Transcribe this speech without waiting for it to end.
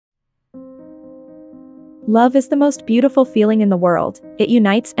Love is the most beautiful feeling in the world. It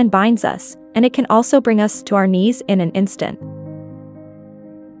unites and binds us, and it can also bring us to our knees in an instant.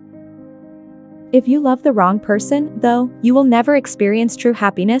 If you love the wrong person, though, you will never experience true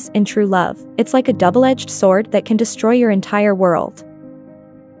happiness in true love. It's like a double-edged sword that can destroy your entire world.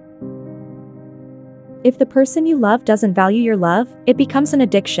 If the person you love doesn't value your love, it becomes an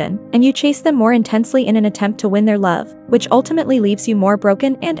addiction, and you chase them more intensely in an attempt to win their love, which ultimately leaves you more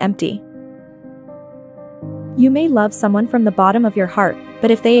broken and empty. You may love someone from the bottom of your heart,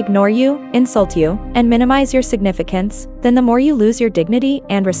 but if they ignore you, insult you, and minimize your significance, then the more you lose your dignity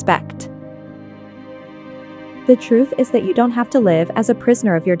and respect. The truth is that you don't have to live as a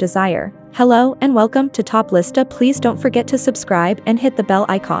prisoner of your desire. Hello and welcome to Top Lista. Please don't forget to subscribe and hit the bell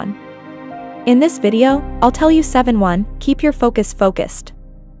icon. In this video, I'll tell you 7-1, keep your focus focused.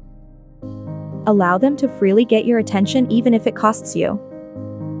 Allow them to freely get your attention even if it costs you.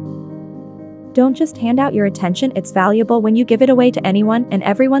 Don't just hand out your attention, it's valuable when you give it away to anyone and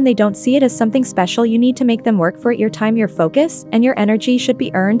everyone. They don't see it as something special, you need to make them work for it. Your time, your focus, and your energy should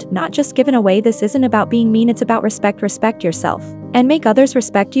be earned, not just given away. This isn't about being mean, it's about respect. Respect yourself, and make others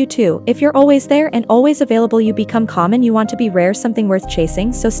respect you too. If you're always there and always available, you become common. You want to be rare, something worth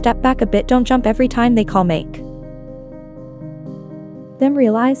chasing, so step back a bit, don't jump every time they call. Make them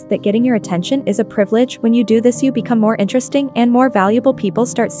realize that getting your attention is a privilege. When you do this, you become more interesting and more valuable. People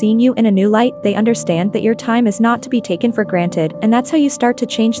start seeing you in a new light. They understand that your time is not to be taken for granted, and that's how you start to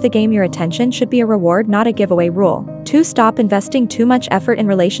change the game. Your attention should be a reward, not a giveaway. Rule 2. Stop investing too much effort in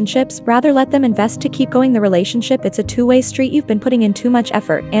relationships, rather let them invest to keep going the relationship. It's a two-way street. You've been putting in too much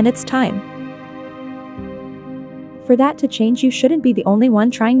effort, and it's time for that to change. You shouldn't be the only one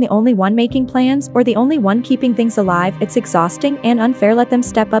trying, the only one making plans, or the only one keeping things alive. It's exhausting and unfair. Let them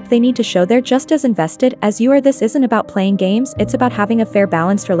step up. They need to show they're just as invested as you are. This isn't about playing games, it's about having a fair,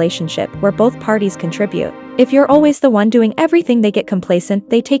 balanced relationship where both parties contribute. If you're always the one doing everything, they get complacent,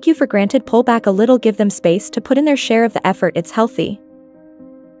 they take you for granted. Pull back a little, give them space to put in their share of the effort. It's healthy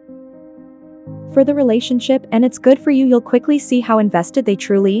for the relationship, and it's good for you. You'll quickly see how invested they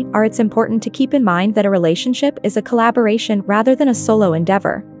truly are. It's important to keep in mind that a relationship is a collaboration rather than a solo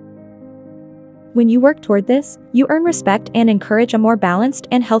endeavor. When you work toward this, you earn respect and encourage a more balanced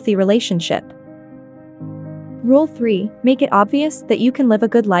and healthy relationship. Rule 3. Make it obvious that you can live a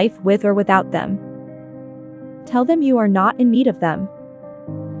good life with or without them. Tell them you are not in need of them.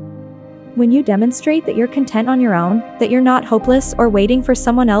 When you demonstrate that you're content on your own, that you're not hopeless or waiting for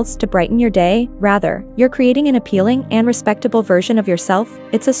someone else to brighten your day, rather, you're creating an appealing and respectable version of yourself,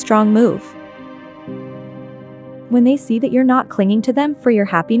 it's a strong move. When they see that you're not clinging to them for your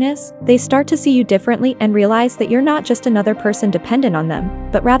happiness, they start to see you differently and realize that you're not just another person dependent on them,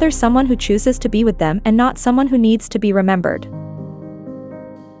 but rather someone who chooses to be with them and not someone who needs to be remembered.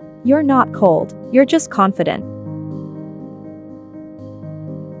 You're not cold, you're just confident.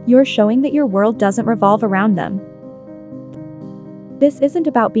 You're showing that your world doesn't revolve around them. This isn't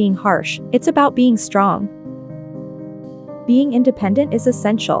about being harsh, it's about being strong. Being independent is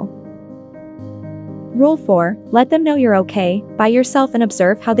essential. Rule 4. Let them know you're okay by yourself and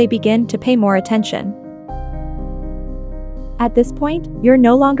observe how they begin to pay more attention. At this point, you're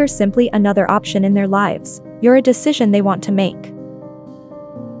no longer simply another option in their lives, you're a decision they want to make.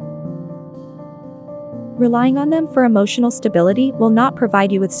 Relying on them for emotional stability will not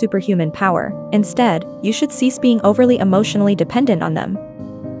provide you with superhuman power. Instead, you should cease being overly emotionally dependent on them.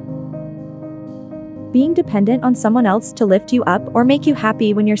 Being dependent on someone else to lift you up or make you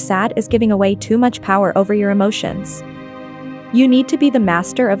happy when you're sad is giving away too much power over your emotions. You need to be the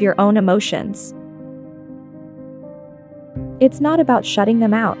master of your own emotions. It's not about shutting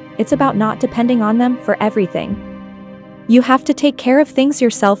them out, it's about not depending on them for everything. You have to take care of things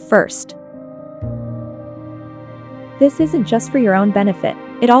yourself first. This isn't just for your own benefit,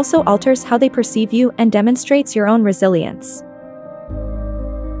 it also alters how they perceive you and demonstrates your own resilience.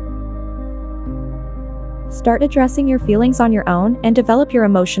 Start addressing your feelings on your own and develop your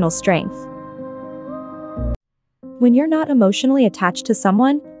emotional strength. When you're not emotionally attached to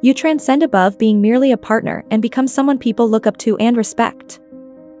someone, you transcend above being merely a partner and become someone people look up to and respect.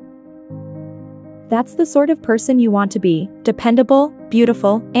 That's the sort of person you want to be: dependable,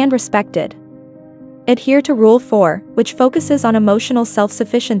 beautiful, and respected. Adhere to Rule 4, which focuses on emotional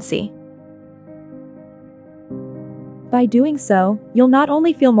self-sufficiency. By doing so, you'll not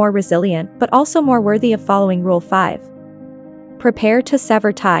only feel more resilient but also more worthy of following Rule 5. Prepare to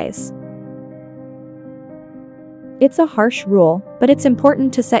sever ties. It's a harsh rule, but it's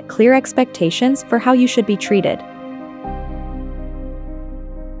important to set clear expectations for how you should be treated.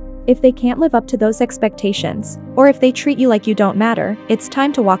 If they can't live up to those expectations, or if they treat you like you don't matter, it's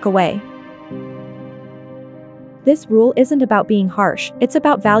time to walk away. This rule isn't about being harsh, it's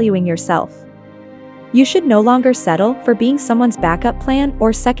about valuing yourself. You should no longer settle for being someone's backup plan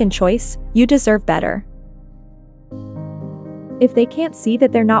or second choice. You deserve better. If they can't see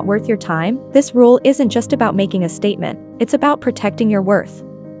that they're not worth your time, this rule isn't just about making a statement, it's about protecting your worth.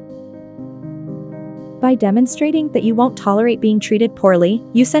 By demonstrating that you won't tolerate being treated poorly,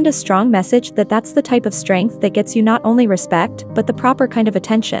 you send a strong message that that's the type of strength that gets you not only respect, but the proper kind of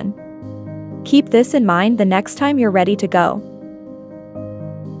attention. Keep this in mind the next time you're ready to go.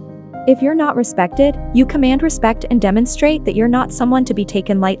 If you're not respected, you command respect and demonstrate that you're not someone to be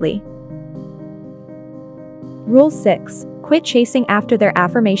taken lightly. Rule 6. Quit chasing after their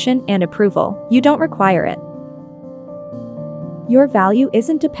affirmation and approval. You don't require it. Your value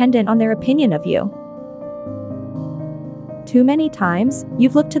isn't dependent on their opinion of you. Too many times,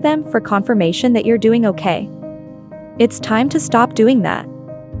 you've looked to them for confirmation that you're doing okay. It's time to stop doing that.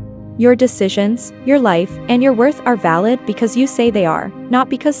 Your decisions, your life, and your worth are valid because you say they are, not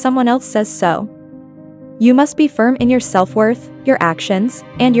because someone else says so. You must be firm in your self-worth, your actions,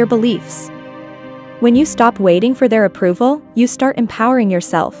 and your beliefs. When you stop waiting for their approval, you start empowering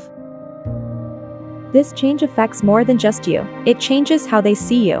yourself. This change affects more than just you, it changes how they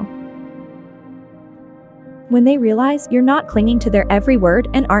see you. When they realize you're not clinging to their every word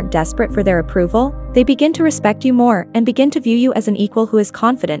and aren't desperate for their approval, they begin to respect you more and begin to view you as an equal who is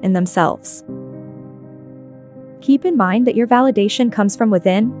confident in themselves. Keep in mind that your validation comes from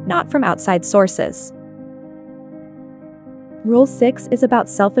within, not from outside sources. Rule 6 is about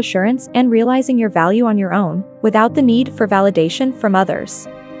self-assurance and realizing your value on your own, without the need for validation from others.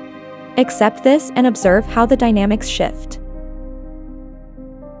 Accept this and observe how the dynamics shift.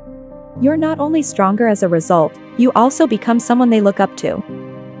 You're not only stronger as a result, you also become someone they look up to.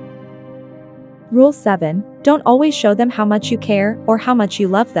 Rule 7. Don't always show them how much you care or how much you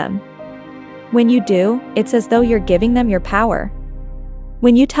love them. When you do, it's as though you're giving them your power.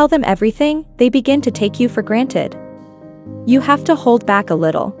 When you tell them everything, they begin to take you for granted. You have to hold back a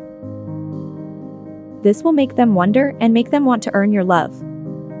little. This will make them wonder and make them want to earn your love.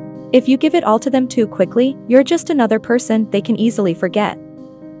 If you give it all to them too quickly, you're just another person they can easily forget.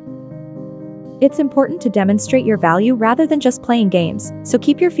 It's important to demonstrate your value rather than just playing games, so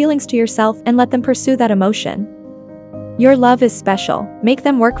keep your feelings to yourself and let them pursue that emotion. Your love is special, make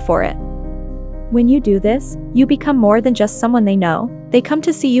them work for it. When you do this, you become more than just someone they know, they come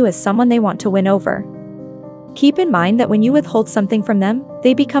to see you as someone they want to win over. Keep in mind that when you withhold something from them,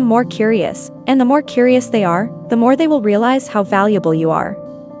 they become more curious, and the more curious they are, the more they will realize how valuable you are.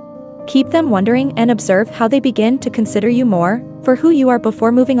 Keep them wondering and observe how they begin to consider you more for who you are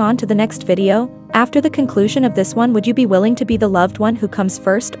before moving on to the next video. After the conclusion of this one, would you be willing to be the loved one who comes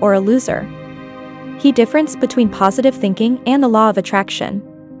first or a loser? Key difference between positive thinking and the law of attraction.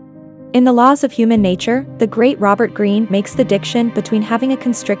 In the laws of human nature, the great Robert Greene makes the distinction between having a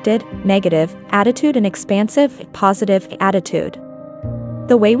constricted, negative attitude and expansive, positive attitude.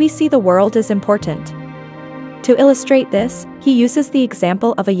 The way we see the world is important. To illustrate this, he uses the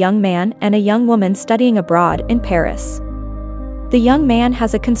example of a young man and a young woman studying abroad in Paris. The young man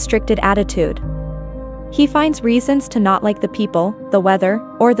has a constricted attitude. He finds reasons to not like the people, the weather,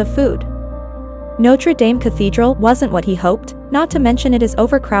 or the food. Notre Dame Cathedral wasn't what he hoped, not to mention it is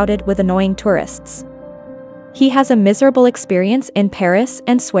overcrowded with annoying tourists. He has a miserable experience in Paris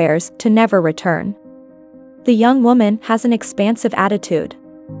and swears to never return. The young woman has an expansive attitude.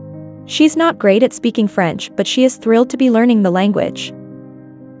 She's not great at speaking French, but she is thrilled to be learning the language.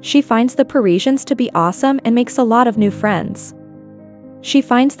 She finds the Parisians to be awesome and makes a lot of new friends. She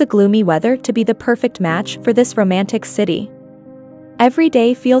finds the gloomy weather to be the perfect match for this romantic city. Every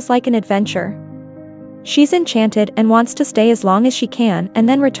day feels like an adventure. She's enchanted and wants to stay as long as she can and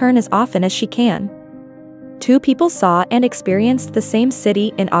then return as often as she can. Two people saw and experienced the same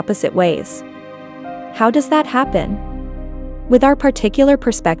city in opposite ways. How does that happen? With our particular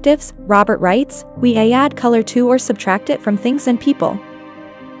perspectives, Robert writes, we add color to or subtract it from things and people.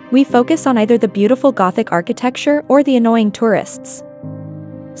 We focus on either the beautiful Gothic architecture or the annoying tourists.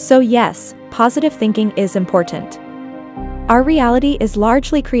 So yes, positive thinking is important. Our reality is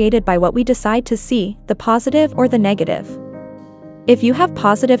largely created by what we decide to see, the positive or the negative. If you have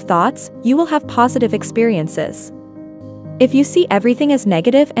positive thoughts, you will have positive experiences. If you see everything as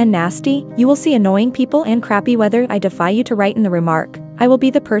negative and nasty, you will see annoying people and crappy weather. I defy you to write in the remark, I will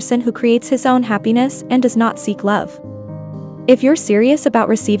be the person who creates his own happiness and does not seek love. If you're serious about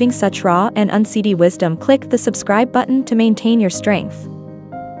receiving such raw and unseedy wisdom, click the subscribe button to maintain your strength.